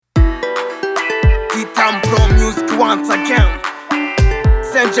T-timePro music once again.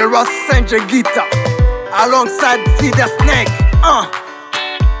 SingerRas, Singer Guitar, alongside SideSnake.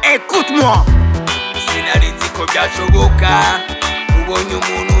 Écoute-moi. Sinarizi ko byashoboka ubonye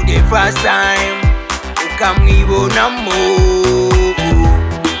umuntu the first time ukamwibonamo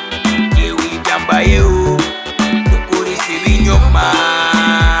yewe ibyambayeho ukuri si ibinyoma.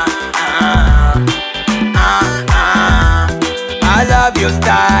 I love your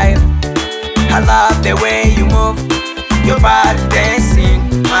style, I love the way you move, your body dancing,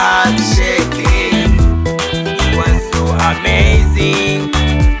 heart shaking. You are so amazing,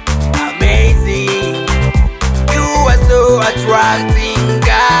 amazing. You are so attracting,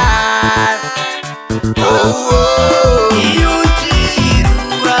 God. Oh, iyo ukiri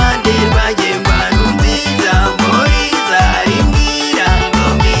iruhande rwanjye mba numvise amoriza rimbwira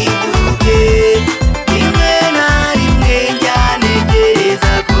ngo mbivuge. Rimwe na rimwe njya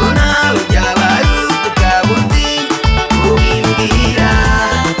ntekereza ko nawe byaba ari ukaba utinya kubimbwira.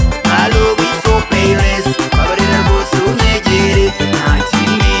 I love you so PayLess, babarira rwose unyegere, nta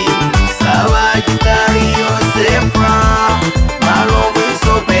kindi ngusaba kitari yose fra. I love you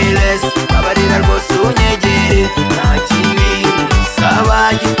so PayLess, babarira rwose unyegere, nta kindi ngusaba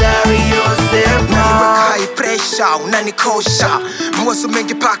kitari yose fra. high pressure unanikosha, mawazo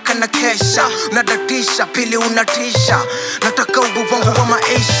mengi paka na kesha, unadatisha pili unatisha, nataka ubu wangu wa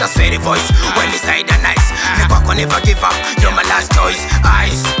maisha. Steady voice when it's side and nice, ni kwako never give up, you're my last choice.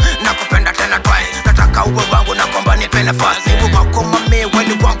 Eyes nakupenda tena twice, nataka uwe wangu na kwamba nipende fast. Ni wako mami,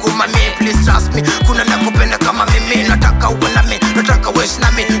 weni wangu mami, please trust me, kuna nakupenda kama mimi. Nataka uwe na mimi, nataka wish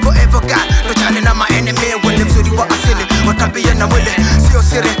na mimi forever God, tuchane na my enemy. Wale mzuri wa asili, watabia na mwili, sio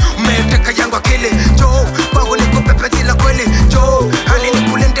siri, umeteka yangu akili. Joe, kwangu nikupe penzi la kweli. Joe, hani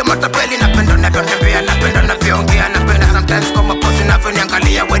nikulinde matapeli. Napenda unavyotembea, napenda unavyoongea, napenda sometimes kwa mapozi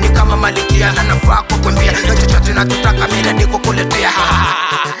unavyoniangalia. Weni kama malikia na nafaa kukumbia, na chochote natutaka mimi ndiko kuletea.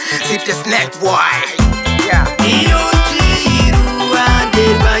 SideSnake boy, yeah. Iyo ukiri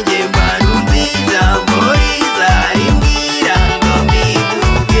iruhande rwanjye mba numvise amoriza rimbwira ngo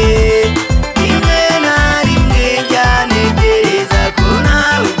mbivuge. Rimwe na rimwe njya ntekereza ko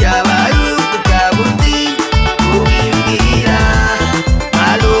nawe byaba ari ukaba utinya kubimbwira.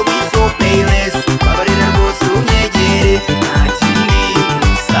 I love you so PayLess, babarira rwose unyegere, nta kindi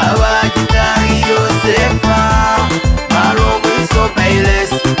ngusaba kitari yose fra. I love you so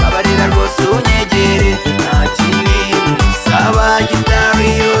PayLess, babarira rwose unyegere, nta kindi ngusaba kitari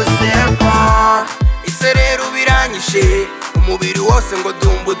yose fra. Ise rero biranyishe umubiri wose ngo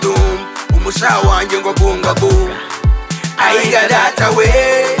dumbudumbu, umushaha wanjye ngo bungabunga. Ayiga data we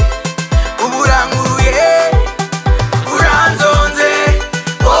uburanguruye uranzonze,